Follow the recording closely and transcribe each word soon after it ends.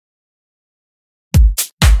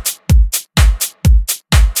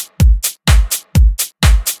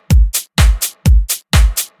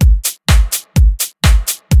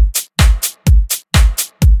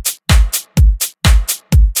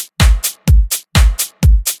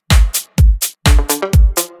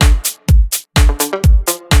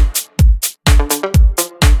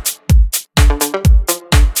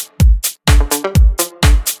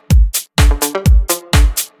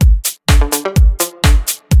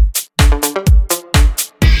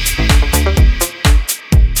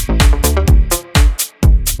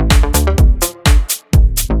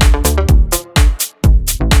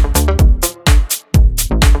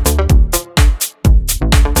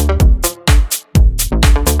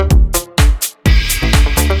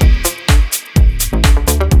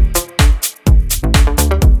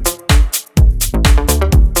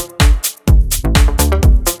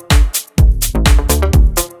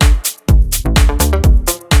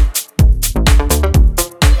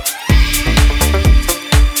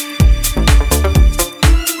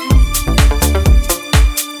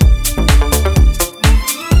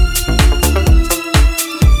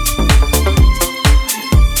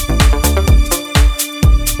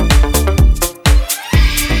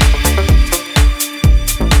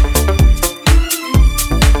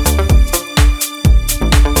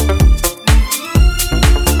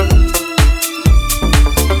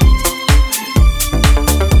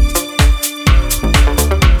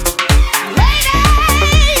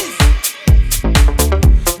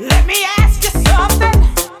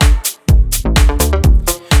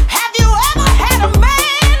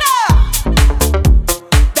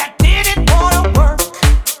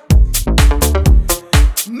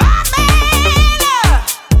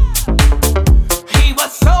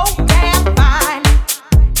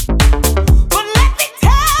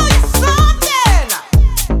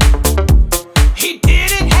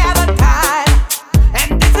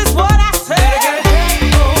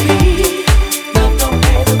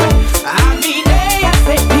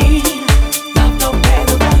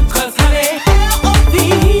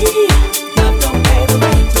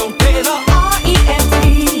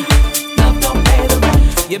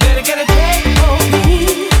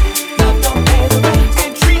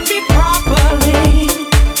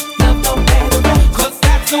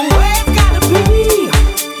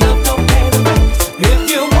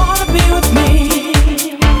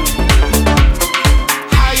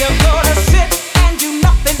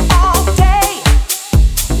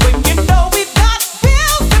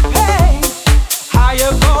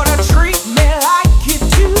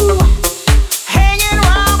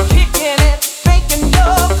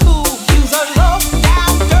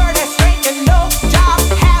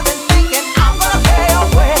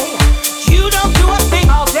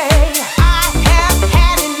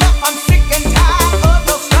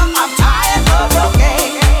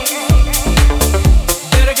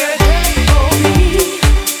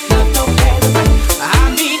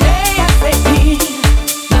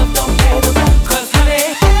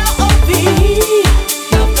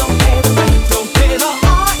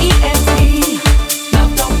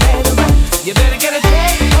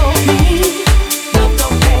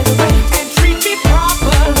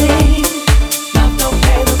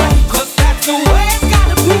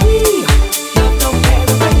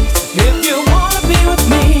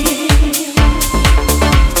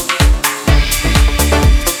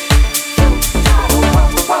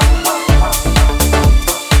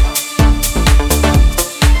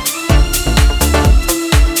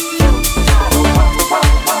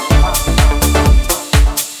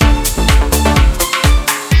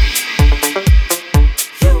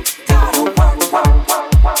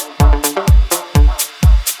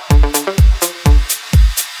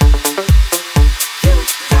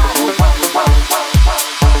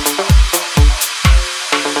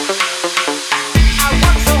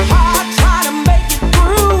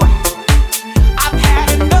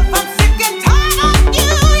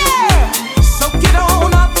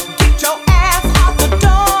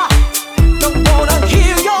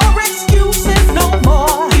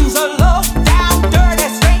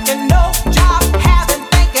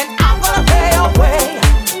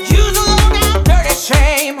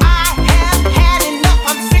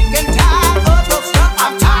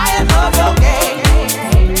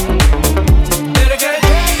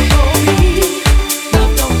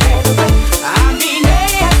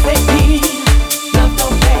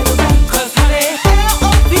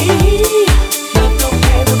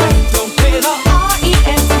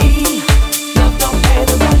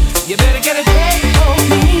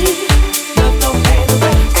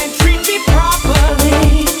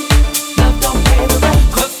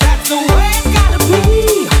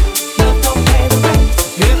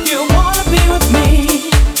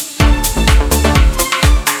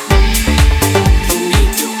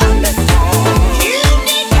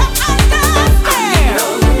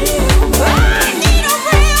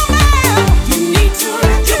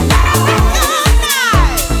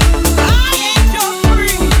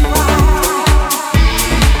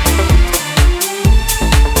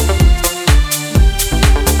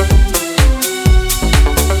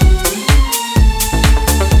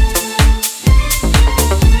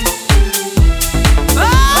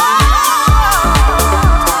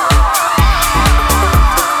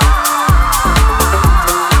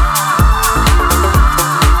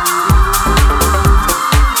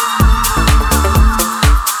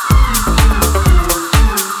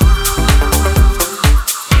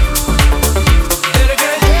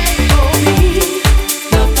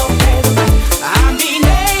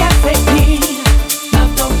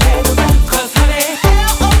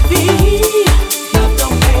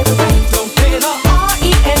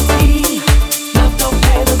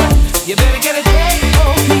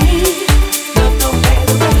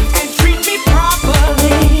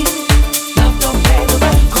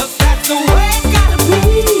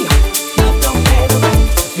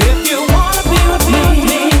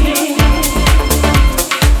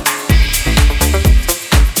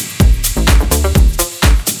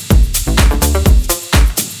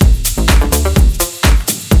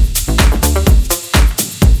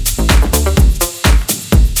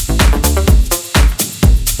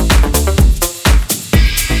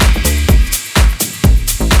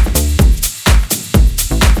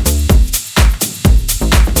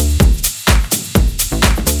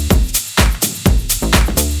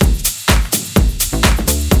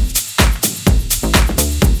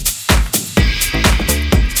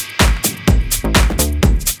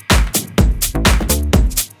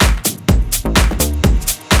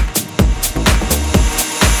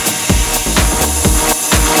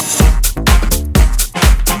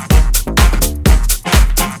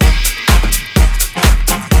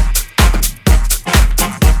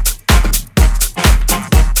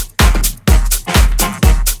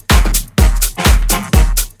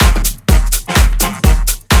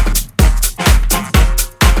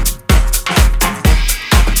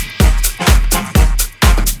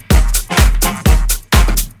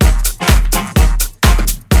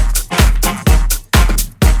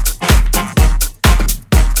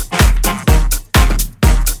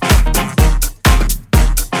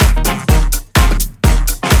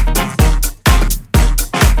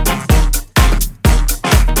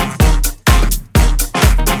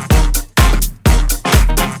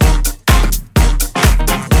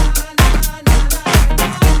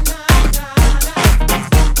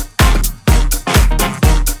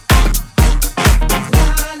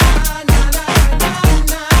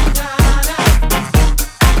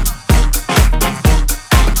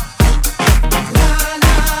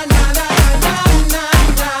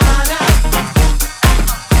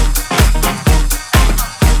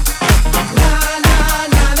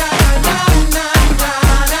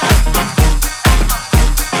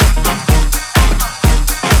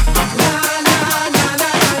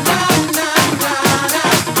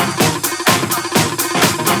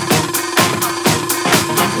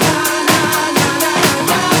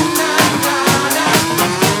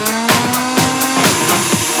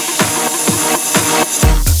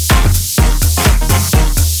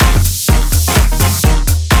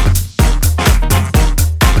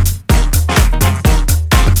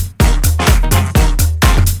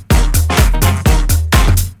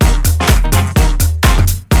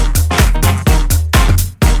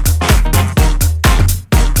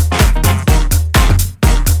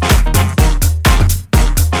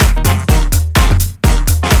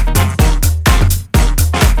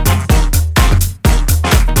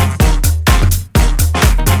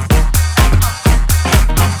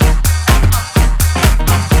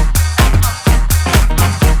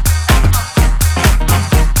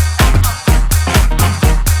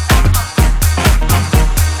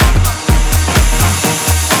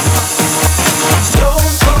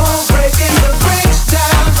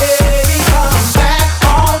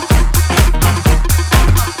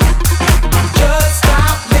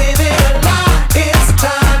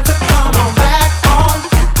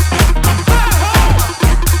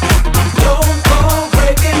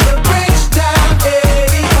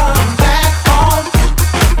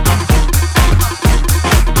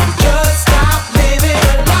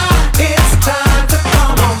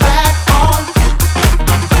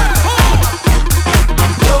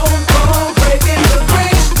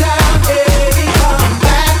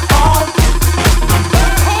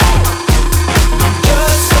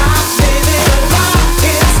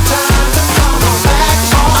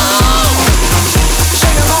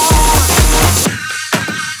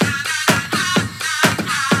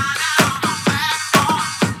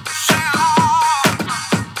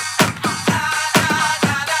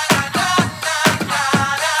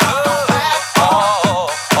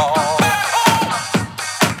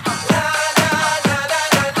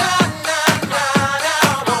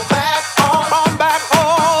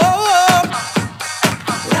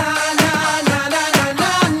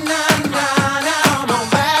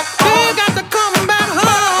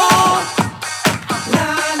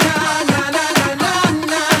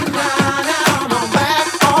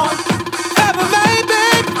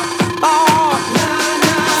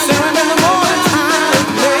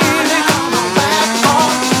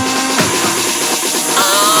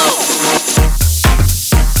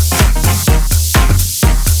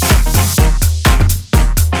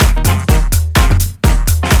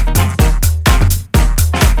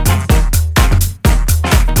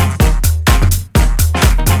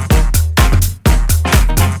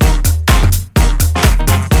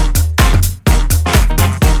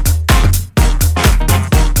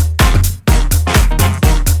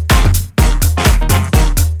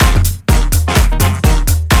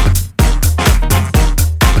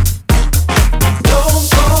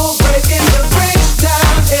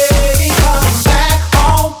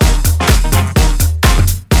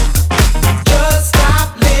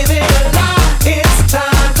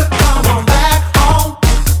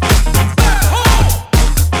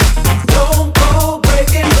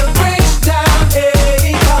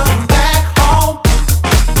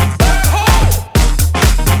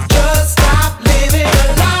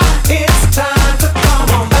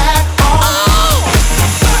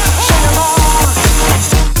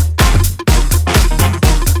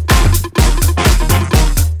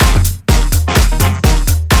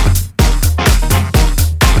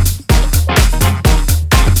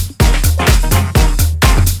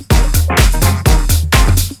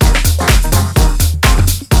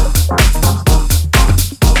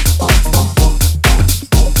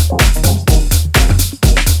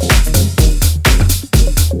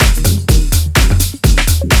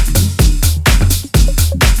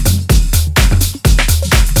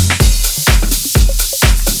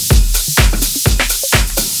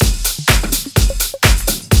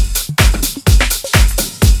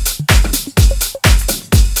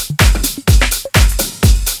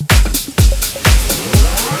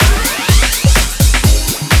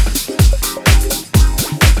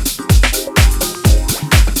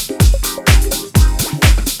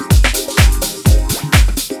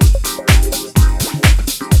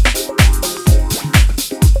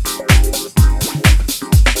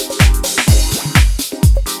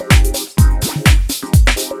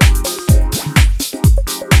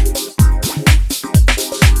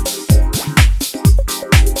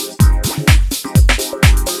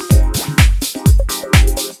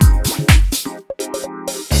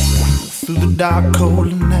dark,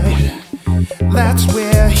 cold night. That's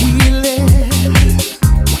where he lives.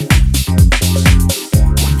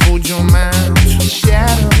 Hold your mind to the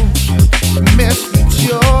shadows, mess with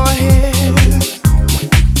your head.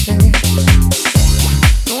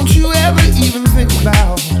 Don't you ever even think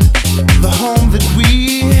about the home that we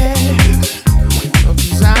had?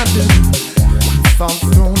 'Cause I do. Thought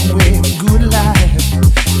thrown away a good life.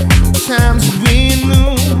 The times we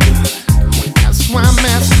knew. That's why I'm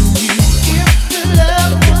asking you. If the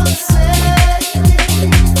love was saved,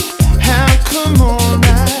 how come all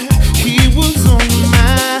night he was on your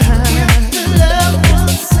mind? If the love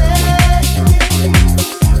was saved,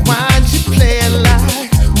 why'd you play it like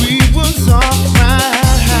we was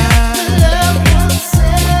alright? If the love was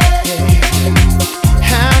saved,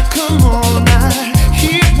 how come all night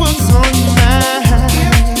he was on your mind?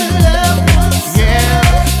 If the love was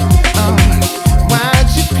saved, why'd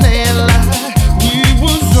you play it like we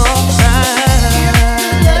was alright?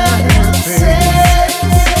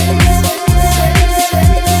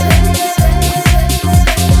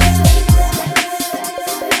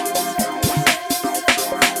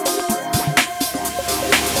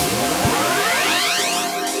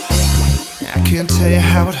 I can't tell you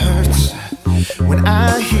how it hurts when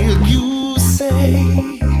I hear you say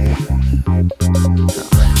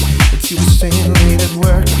that you were staying late at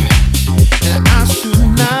work and I should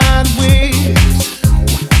not wait.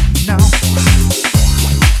 No,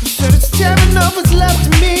 you said it's tearing up what's left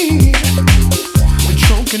of me, and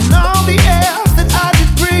choking all the air that I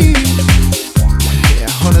did breathe.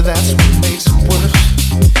 Yeah, honey, that's what makes it worse.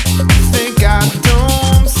 Think I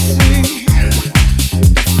don't see,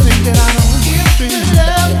 think that I don't see.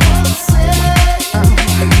 Love was saved.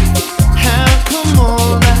 How come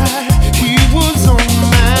all night he was on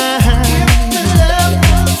mine? Love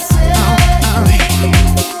was saved.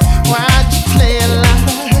 Why'd you play it like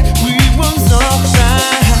we was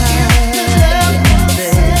alright? Love was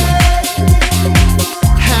saved.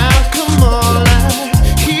 How come all night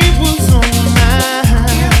he was on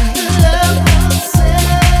mine? Love was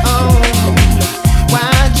saved. Oh,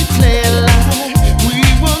 why'd you play it like we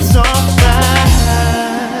was alright,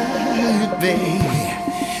 baby?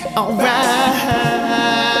 Alright,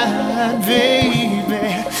 baby.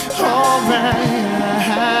 Alright,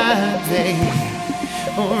 baby.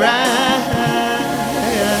 Alright,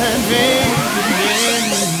 baby.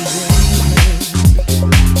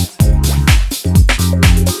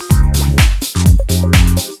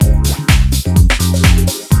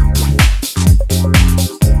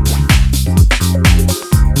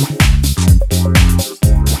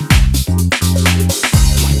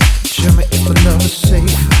 Tell me if the love is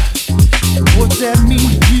safe. What's that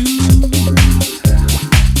mean to you?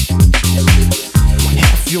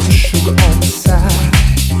 Half your sugar on the side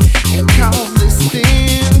and call this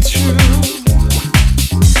thing true.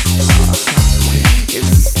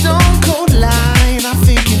 It's a stone cold lie, and I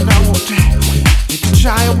think you know it. You can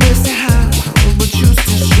try and waste it high, but you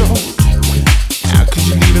still short. How could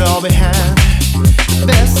you leave it all behind? The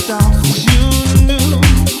best of you knew.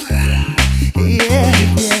 Yeah,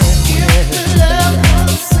 yeah. Love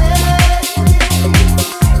was saved.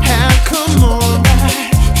 How come all night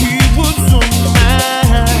he was on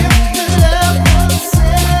mine? Love was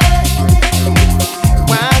saved.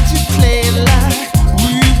 Why'd you play it like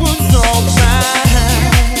we was alright?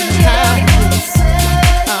 Love was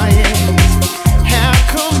saved. Oh yeah. How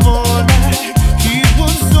come all night he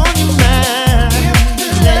was on your mind?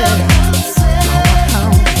 Love was saved.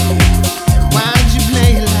 Why'd you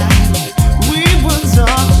play it like we was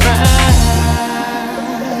alright,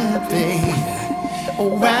 baby?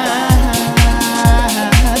 Alright,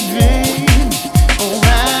 baby.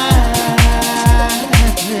 Alright,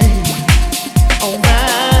 baby.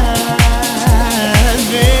 Alright,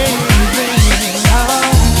 baby.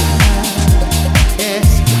 Yes.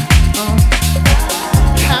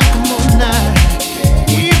 How come all night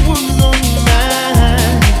he was on your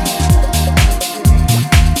mind?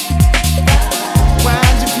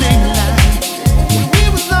 Why'd you play me like we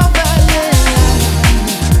was alright?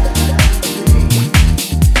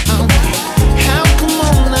 How come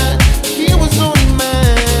all night he was on your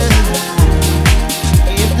mind?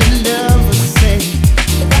 If the love was saved,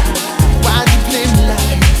 why'd you play me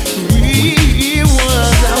like we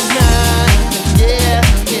was alright? Yeah,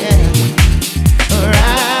 yeah.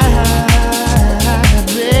 Alright,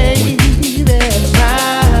 baby.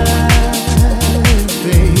 Alright,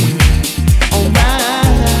 baby. Alright,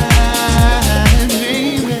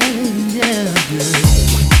 baby. Yeah, yeah.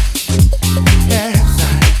 Yes.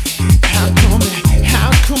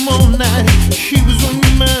 How come all night he was on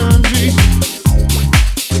your mind, baby?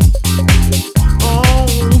 Oh,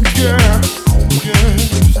 girl.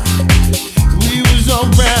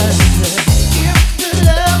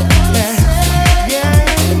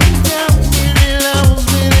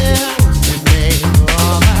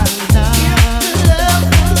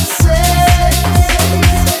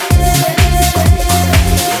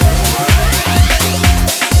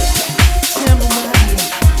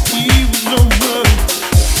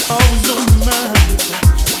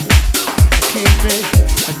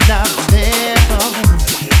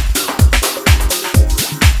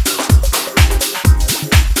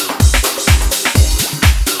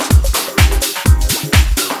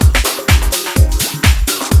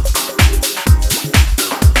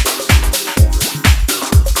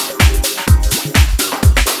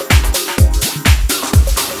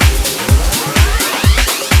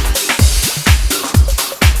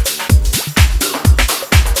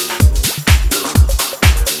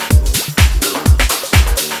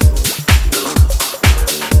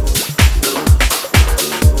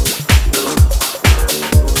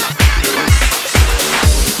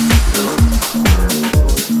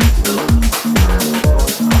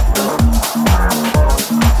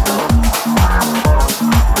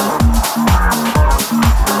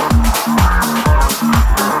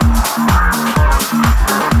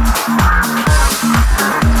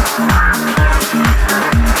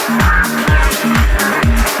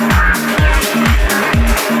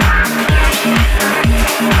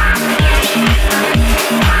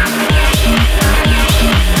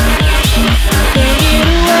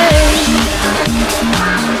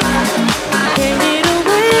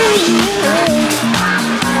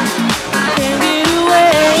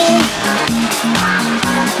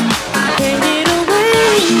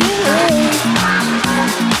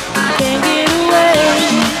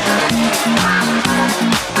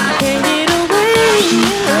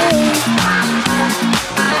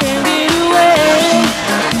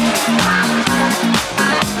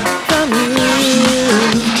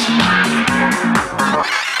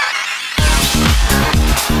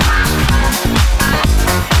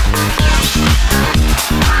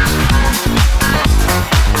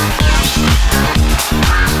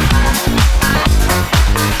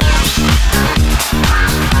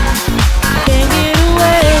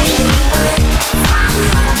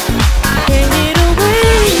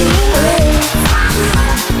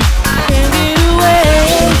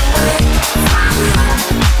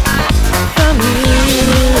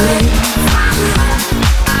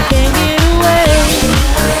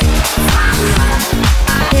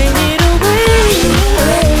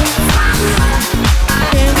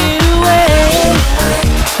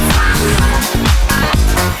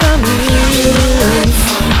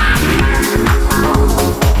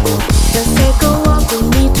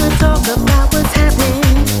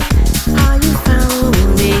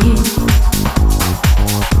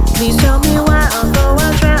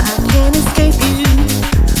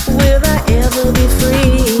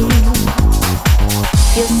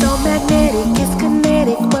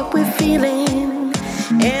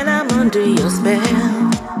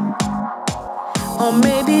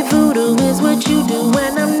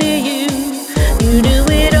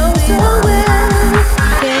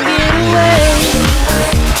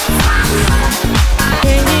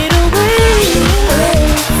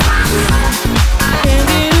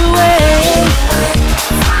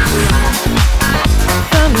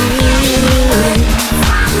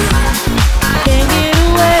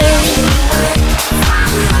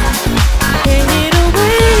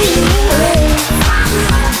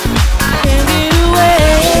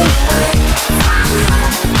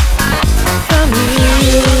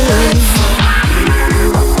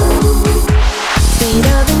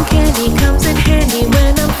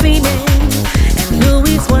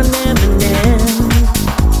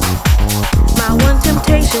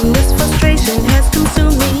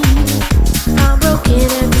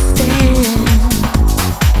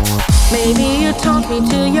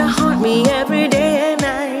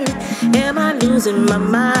 in my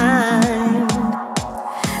mind.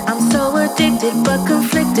 I'm so addicted but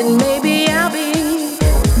conflicted. Maybe I'll be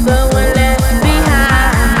the one left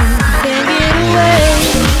behind. Can't get away.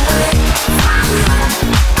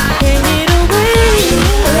 Can't get away.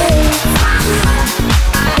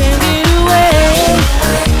 Can't get away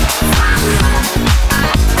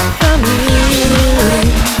from you.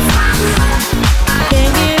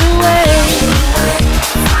 Can't get away.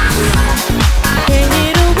 Can't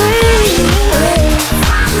get away.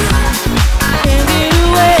 Can't get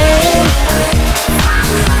away.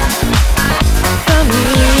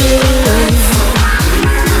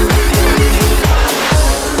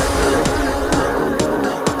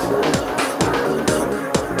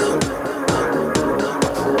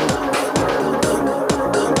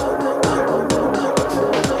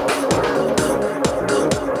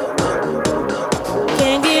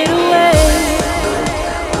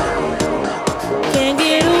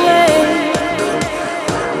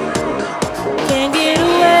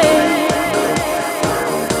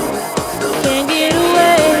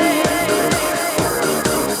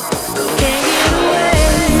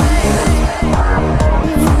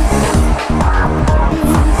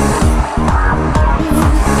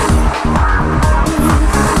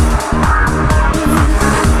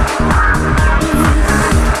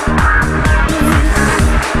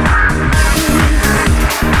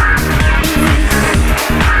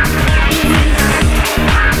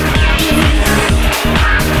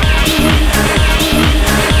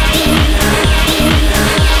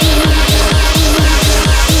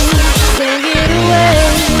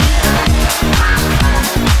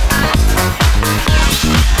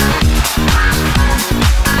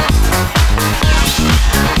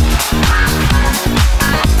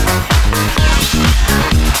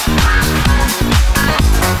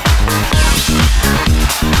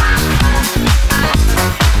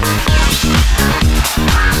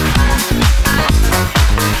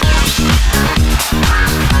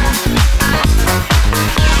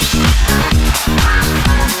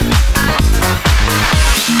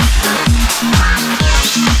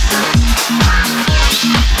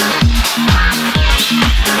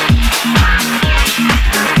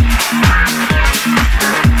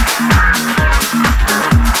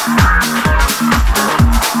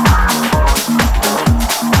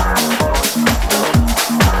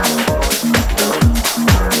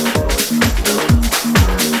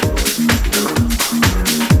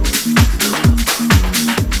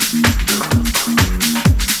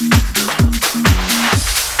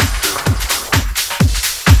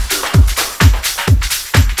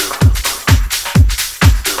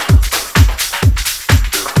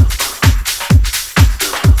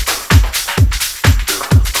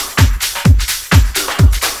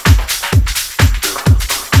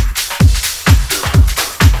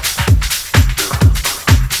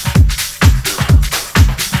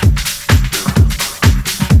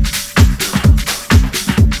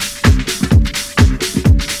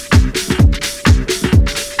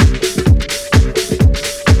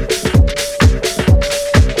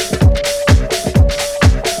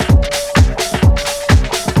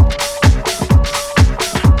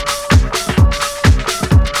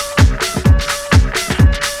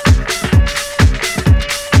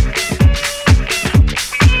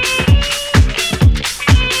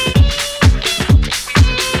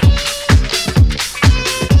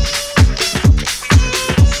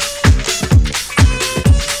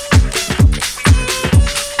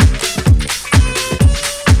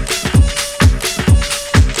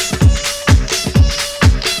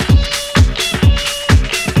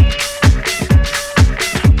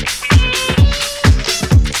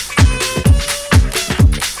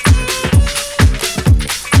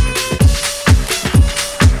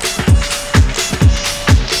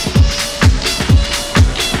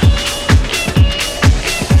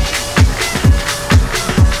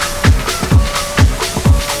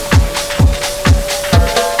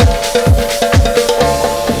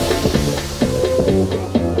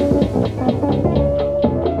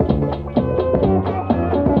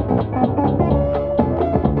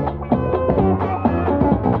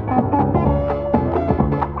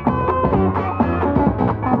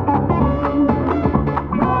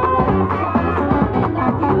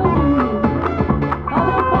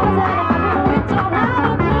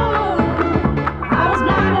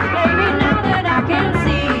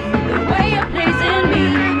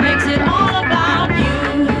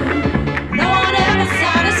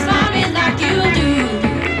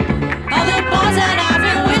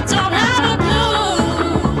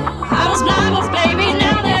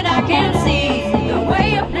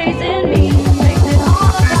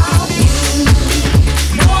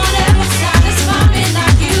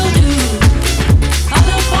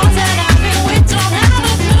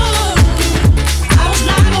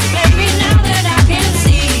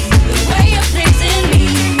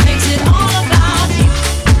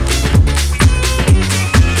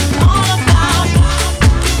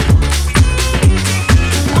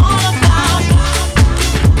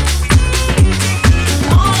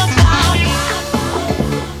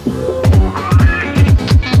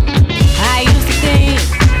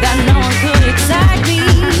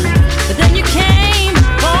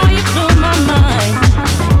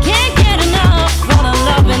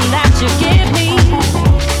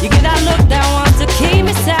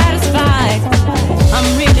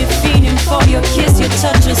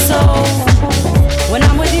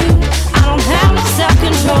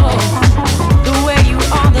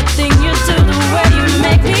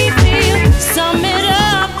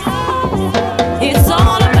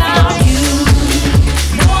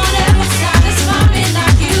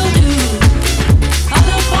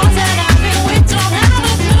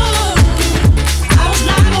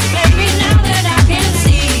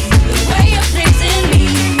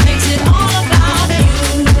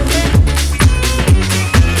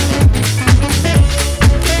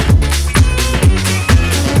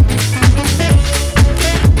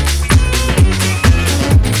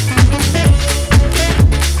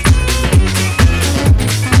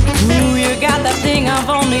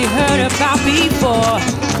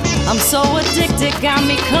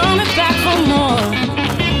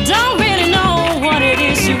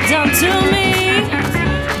 you've done to me.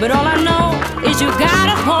 But all I know is you got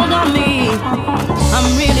a hold on me.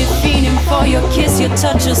 I'm really feeling for your kiss, your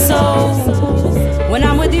touch, your soul. When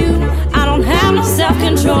I'm with you, I don't have no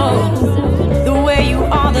self-control. The way you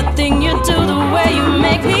are, the thing you do, the way you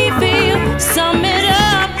make me feel. Sum it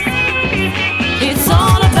up, it's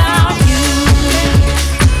all about you.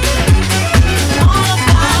 All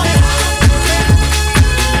about you.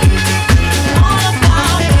 All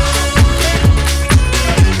about you.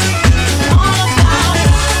 All about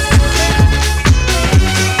you.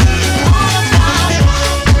 All about you.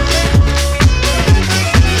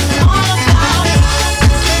 All about you.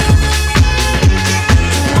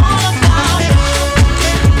 All about you.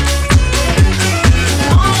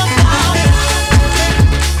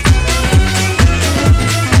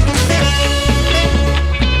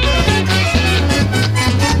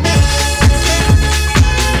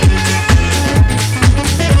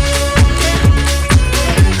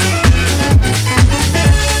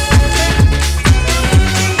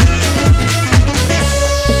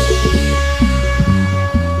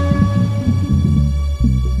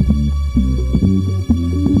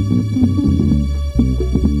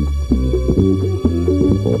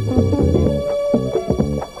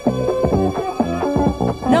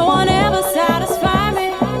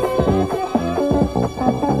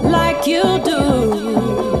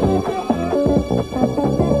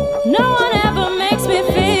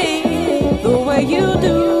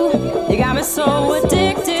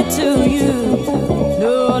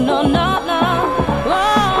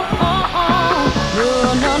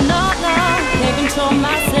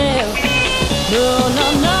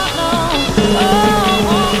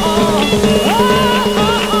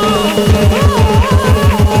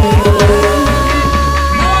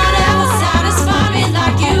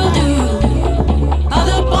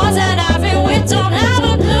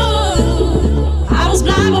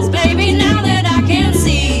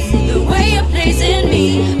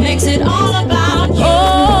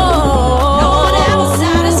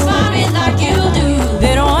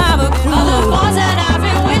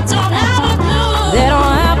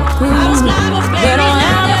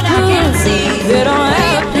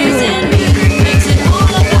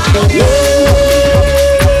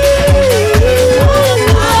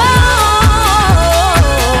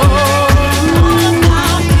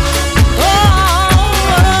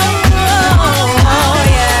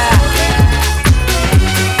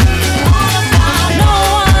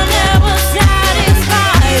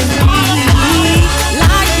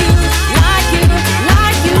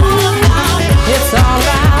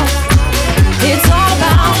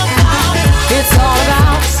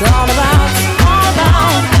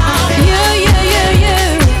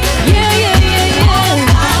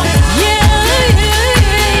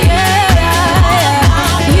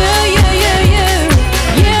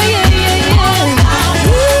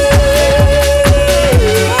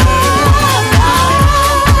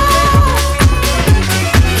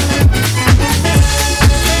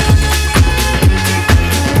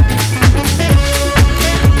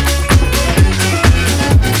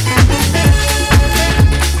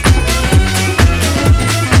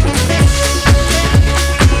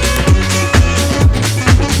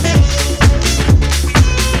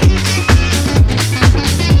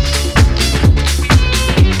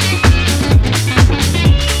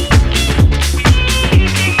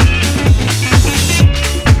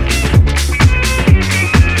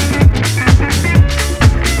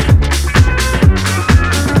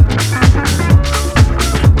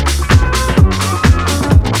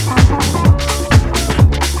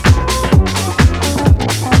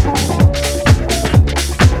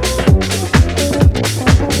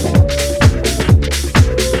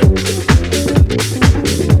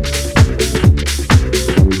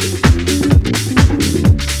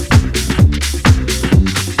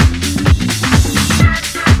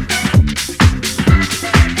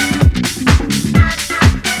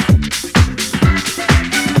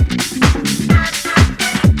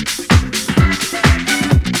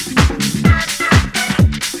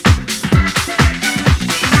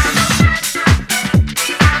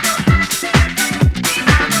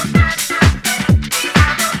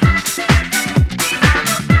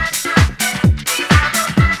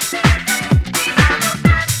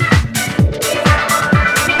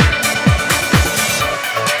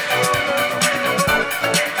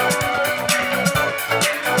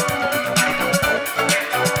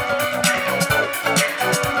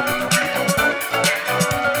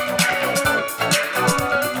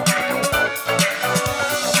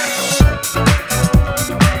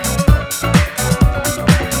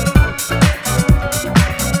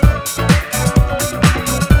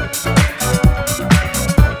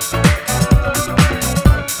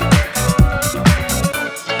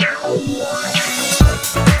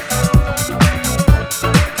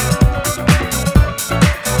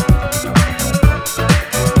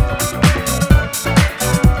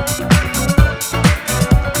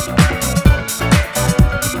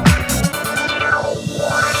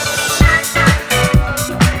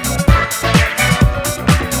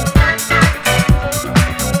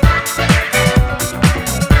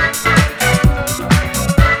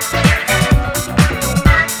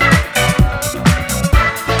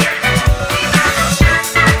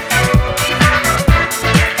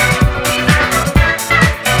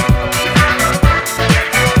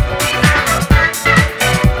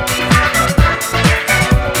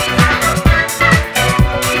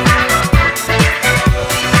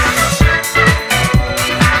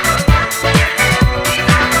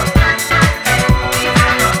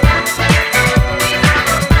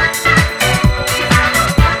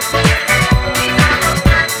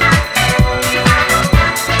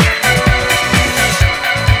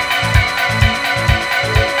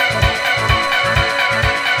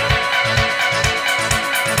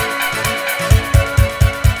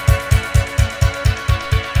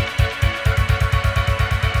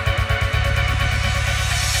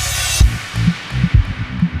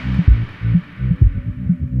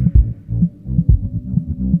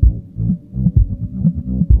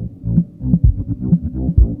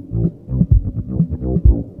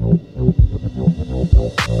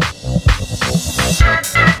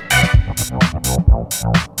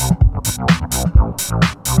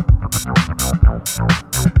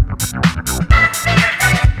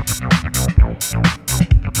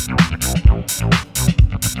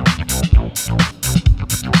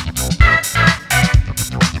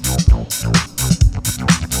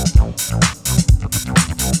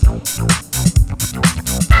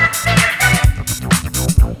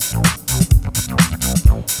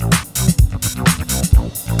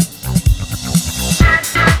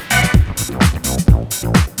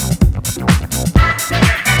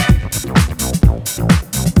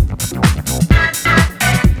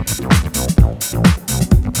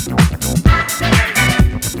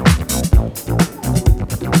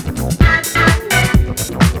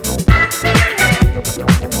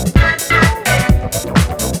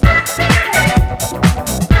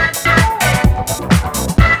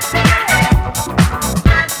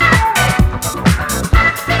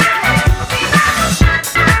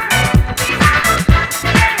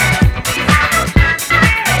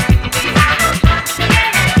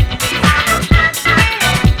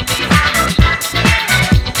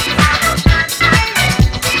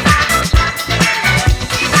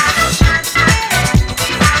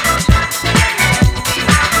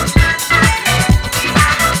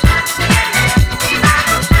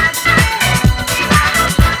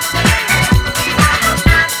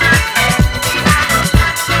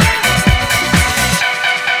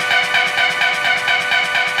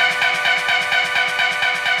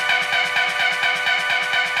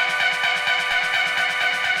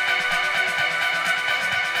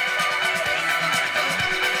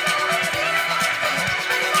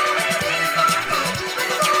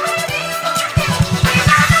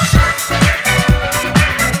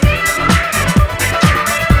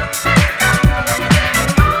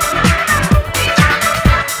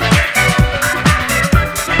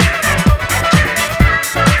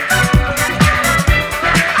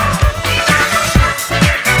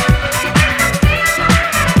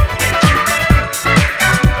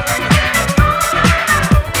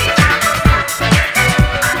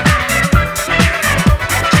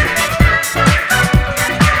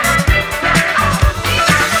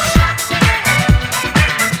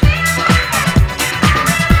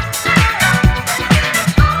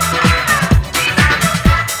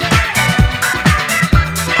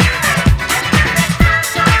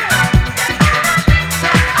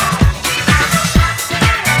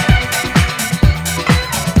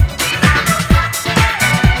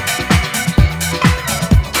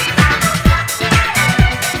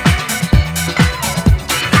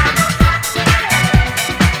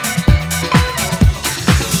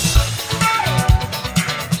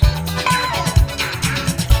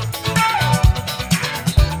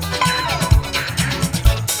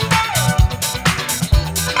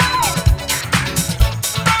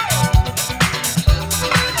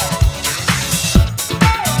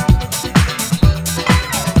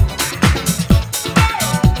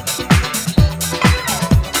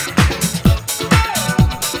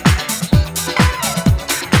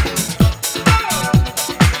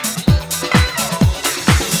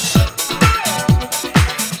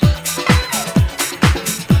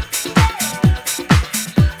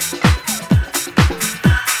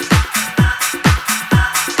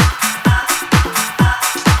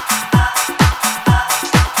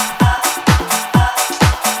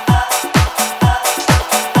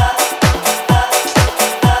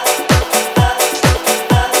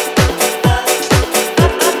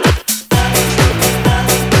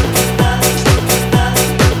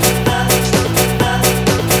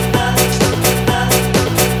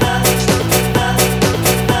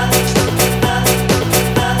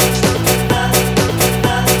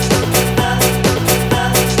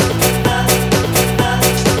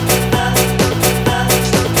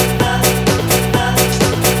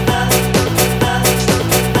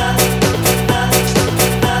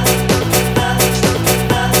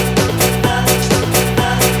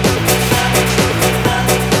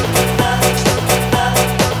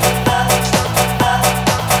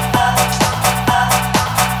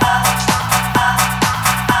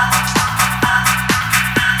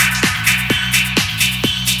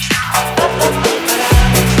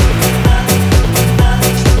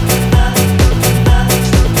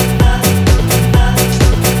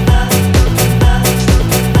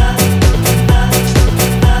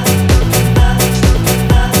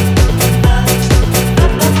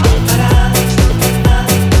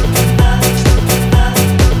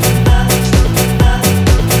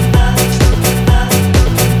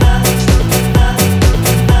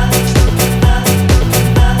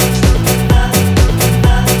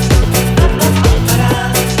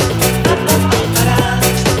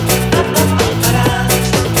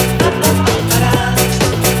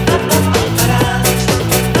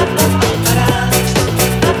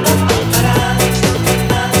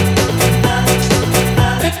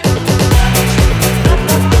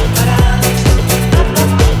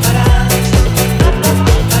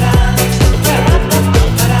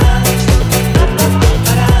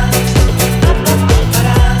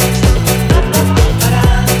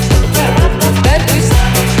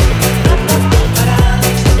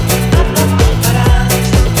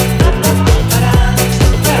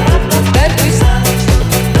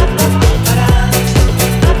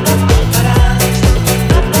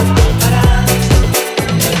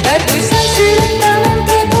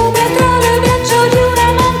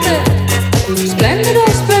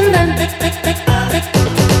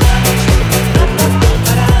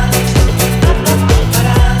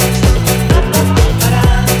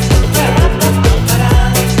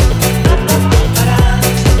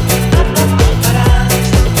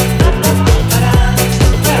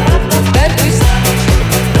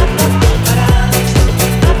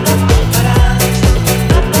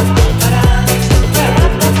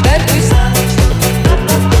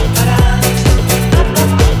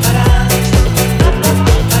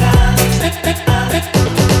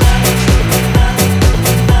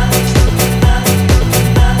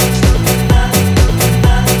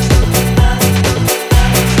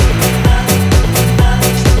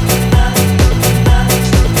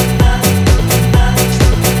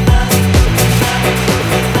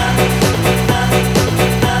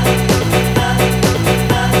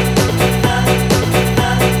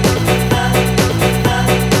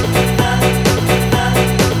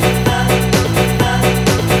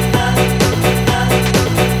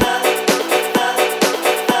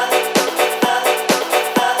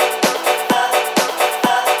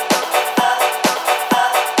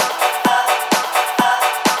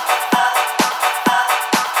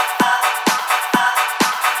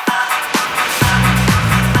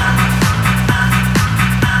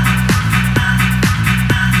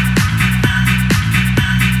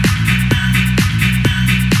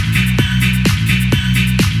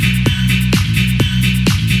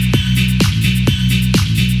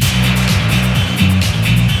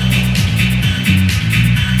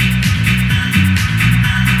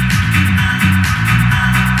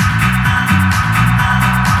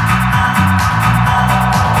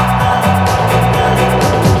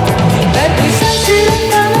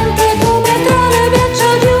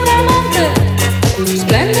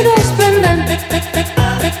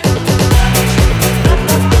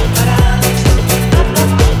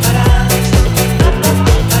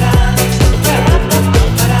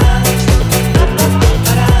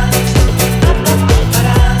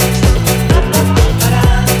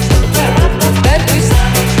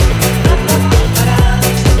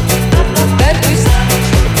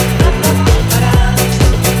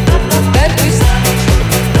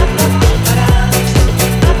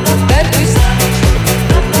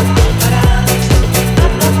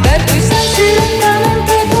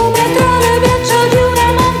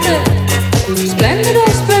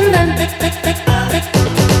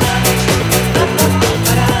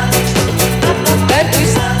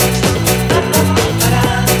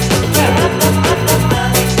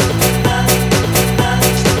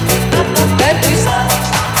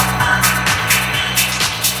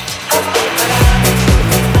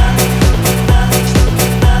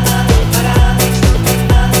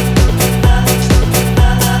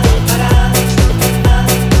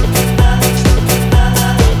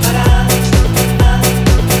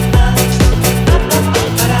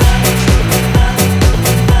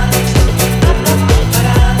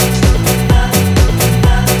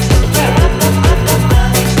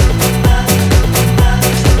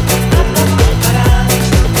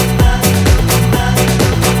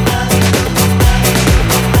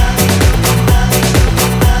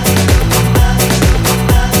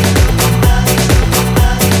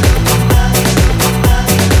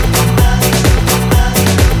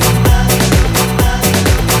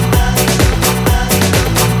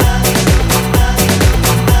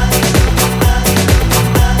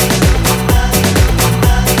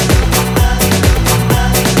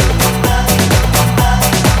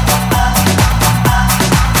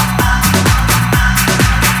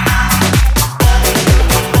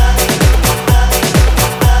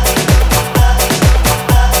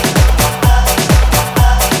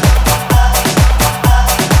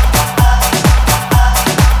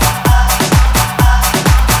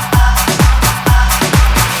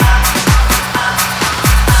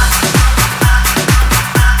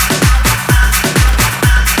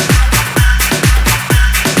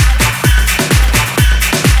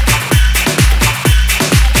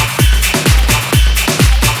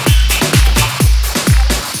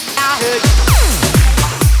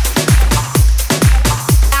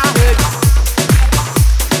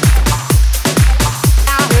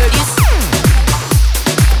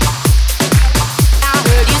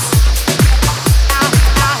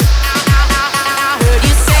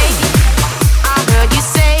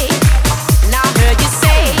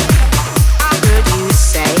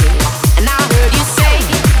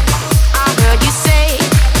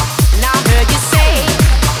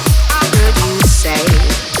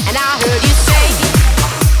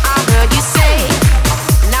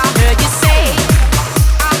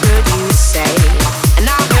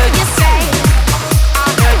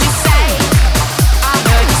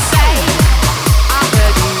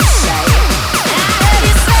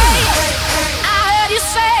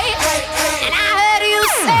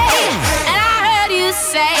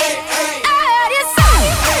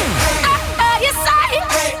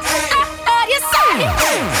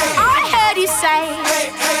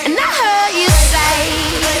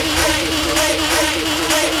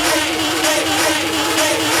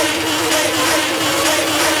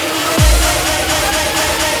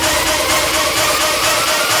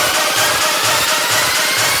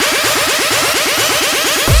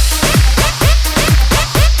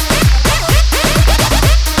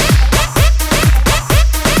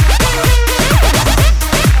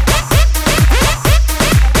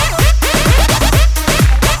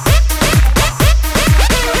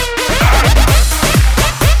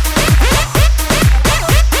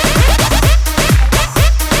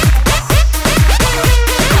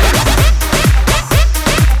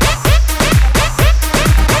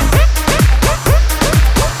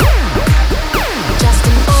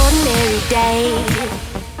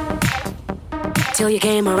 Till you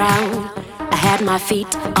came around, I had my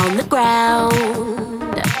feet on the ground.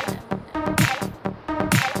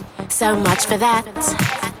 So much for that.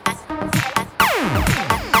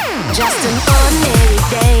 Just an ordinary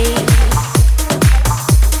day.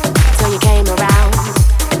 Till you came around,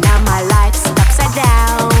 and now my life's upside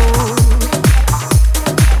down.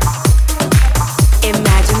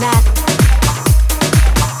 Imagine that.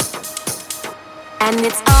 And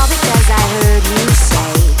it's all because I heard you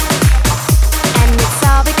say. And it's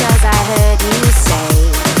all because I heard you say.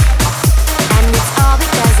 And it's all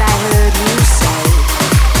because I heard you say.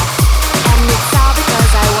 And it's all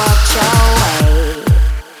because I walked your way.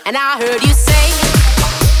 And I heard you say,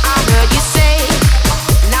 I heard you say,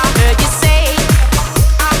 and I heard you say,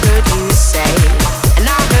 I heard you say, and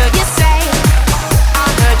I heard you say, I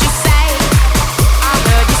heard you say, I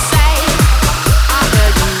heard you say, I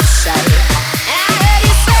heard you say, and I heard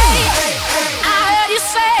you say, I heard you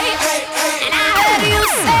say, and I heard you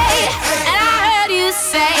say, and I heard you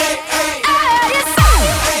say, I heard you say,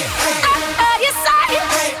 I heard you say,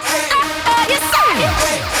 I heard you say,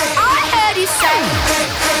 I heard you say,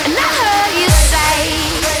 and I heard you say.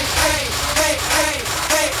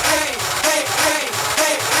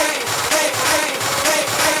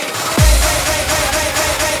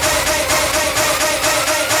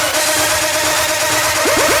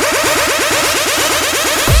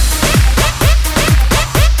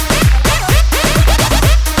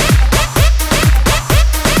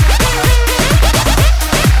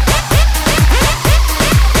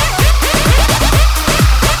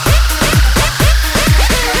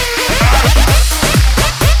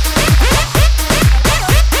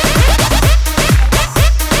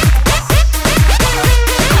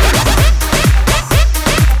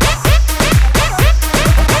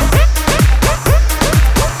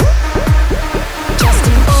 Just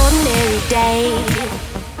an ordinary day.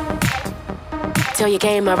 Till you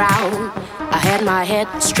came around, I had my head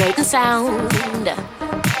straight and sound.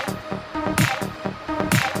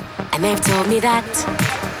 And they've told me that.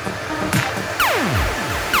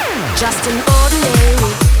 Just an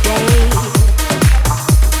ordinary day.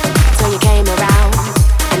 Till you came around,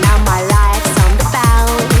 and now my life's on the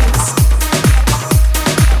bounce.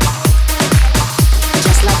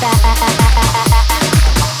 Just like that.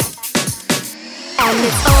 And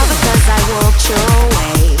it's all because I walked your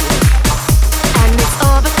way. And it's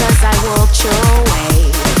all because I walked your way.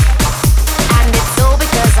 And it's all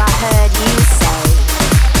because I heard you say.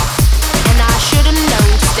 And I should've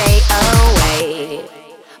known to stay away.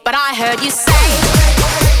 But I heard you say,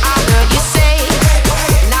 I heard you say,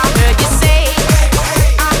 and I heard you say,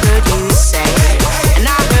 I heard you say, and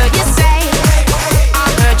I heard you say, I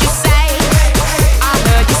heard you say, I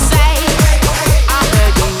heard you say, I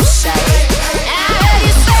heard you say, and I heard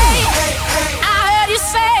you say, I heard you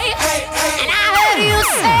say, and I heard you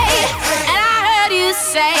say, and I heard you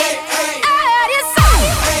say, I heard you say,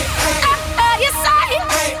 I heard you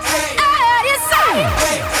say, I heard you say,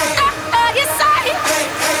 I heard you say.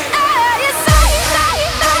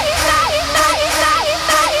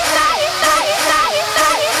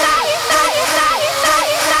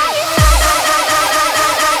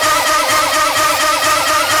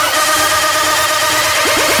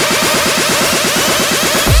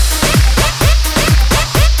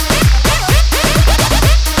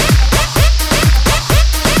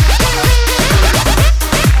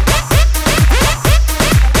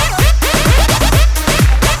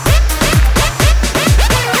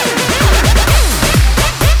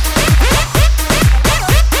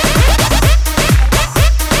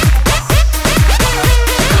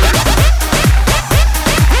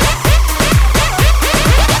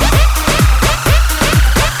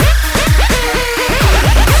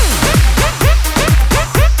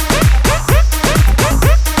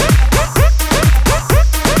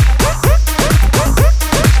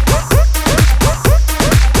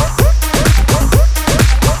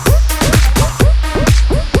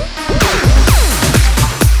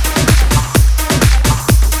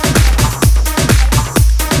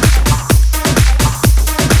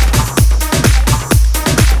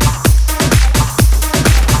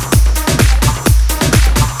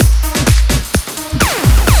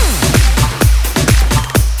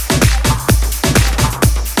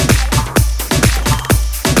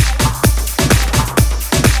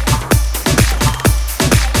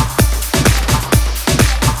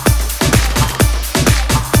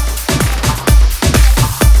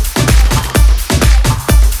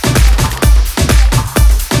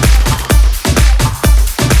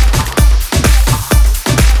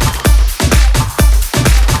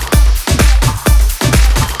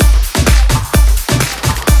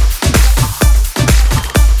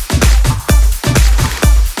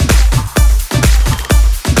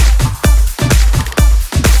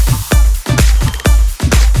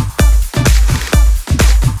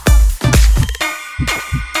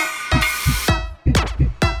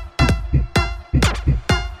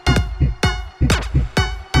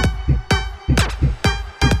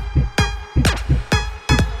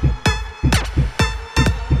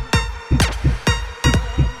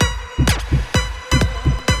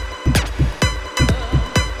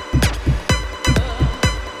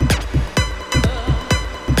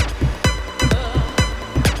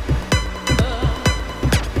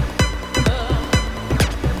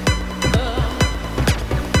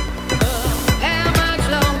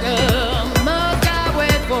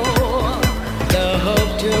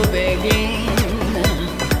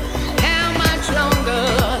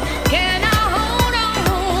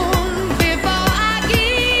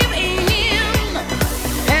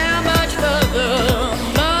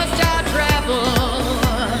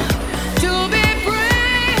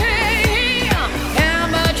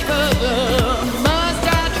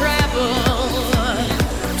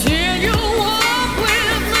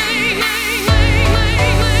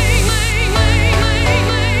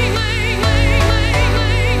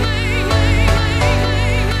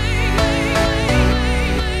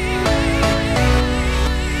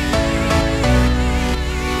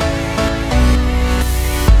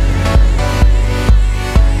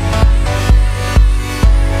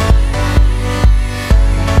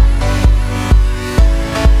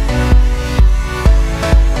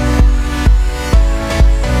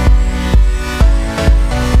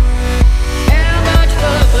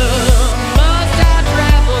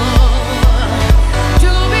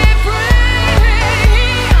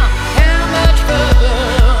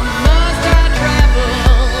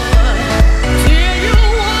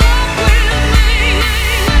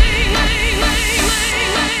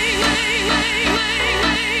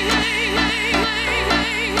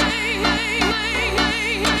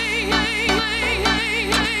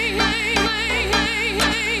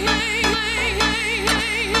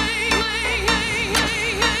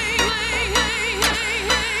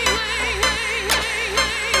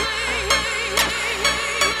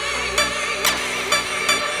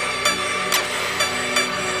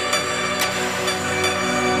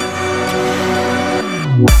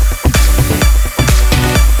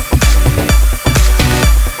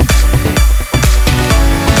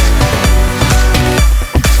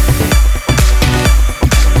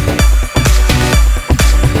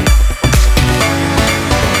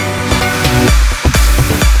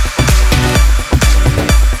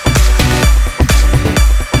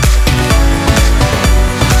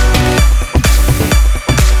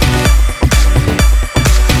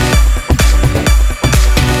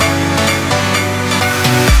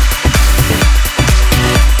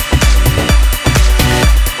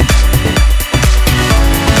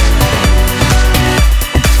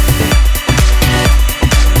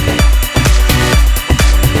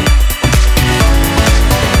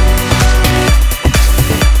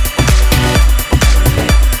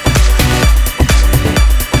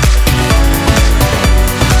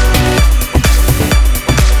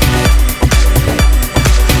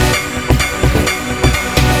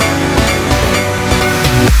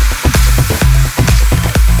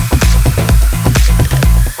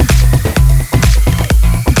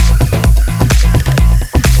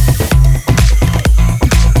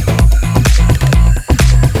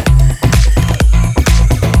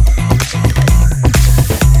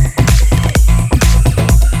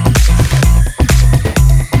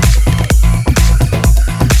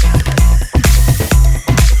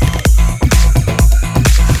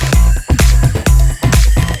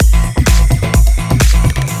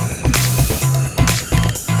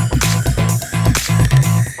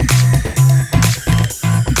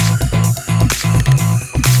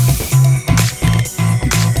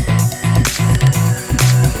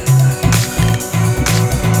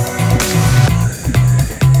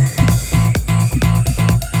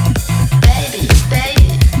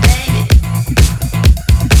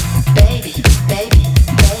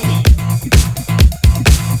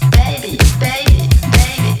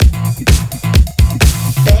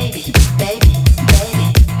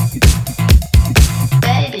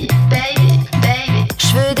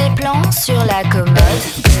 sur la commode.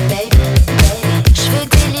 Je veux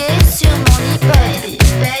des liens sur mon iPod.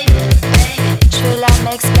 Je veux la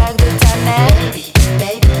Mex-Pack de ta mère.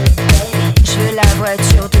 Je veux la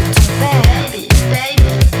voiture de ton père.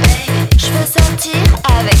 Je veux sortir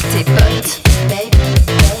avec tes potes.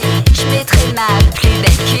 Je mettrai ma plus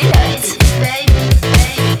belle culotte.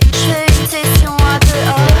 Je veux une session un peu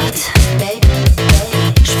haute.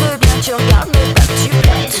 Je veux bien que tu regardes mais pas que tu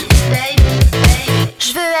plottes.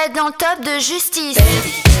 Je veux être dans le top de justice.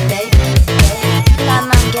 La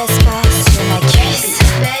main de Gaspard sur ma cuisse.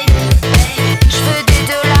 Je veux des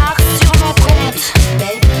dollars sur mon compte.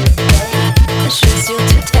 Je veux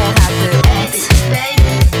surtout te faire un peu honte.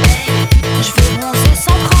 Je veux bronzer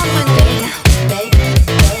sans prendre une belle.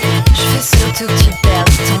 Je veux surtout que tu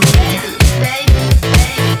perdes ton nid.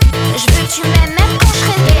 Je veux que tu m'aimes même quand je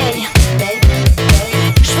réveille.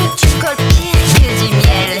 Je veux que tu me colles pire que du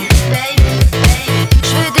miel.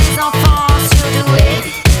 Je veux des enfants surdoués.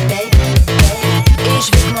 Et je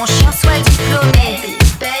veux que mon chien soit diplômé.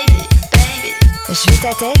 Je veux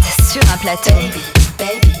ta tête sur un plateau.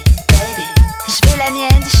 Je veux la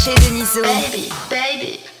mienne chez Deniso.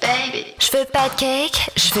 Je veux pas de cake,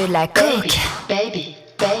 je veux la coke.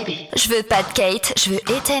 Je veux pas de Kate, je veux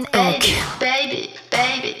Ethan Hawke.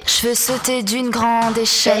 Je veux sauter d'une grande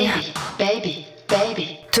échelle.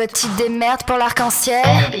 Toi tu te démerdes pour l'arc-en-ciel.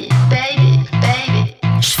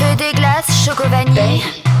 Je veux des glaces choco-vanille.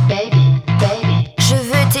 Je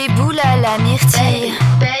veux tes boules à la myrtille.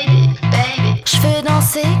 Je veux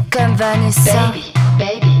danser comme Vanessa.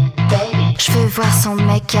 Je veux voir son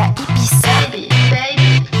mec à Ibiza.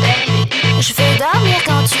 Je veux dormir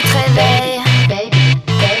quand tu te réveilles.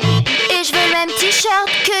 Et je veux le même t-shirt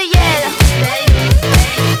que Yel.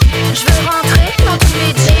 Je veux rentrer dans tous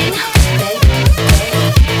les jeans.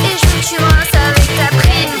 Et je veux que tu rinces avec ta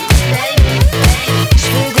prime. Je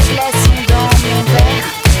veux des glaçons dans mon verre.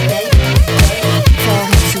 Faire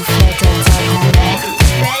une soufflette à ta grand-mère.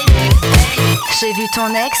 J'ai vu ton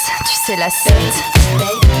ex, tu sais la sotte.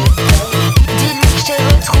 Dis-lui que j'ai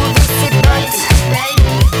retrouvé ses bottes.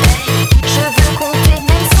 Je veux compter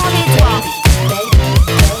même sans les doigts.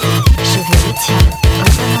 Je veux les tiens au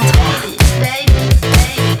bon endroit.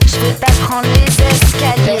 Je veux pas prendre les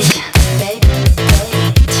escaliers.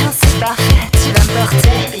 Tiens c'est parfait, tu vas me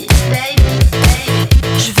porter.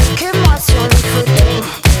 Je veux que moi sur les photos.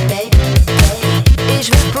 Et je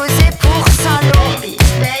veux poser pour Saint-Lô.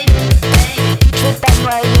 Je veux pas de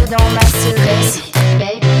noyau dans ma cerise.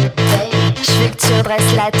 Je veux que tu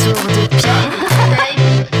redresses la tour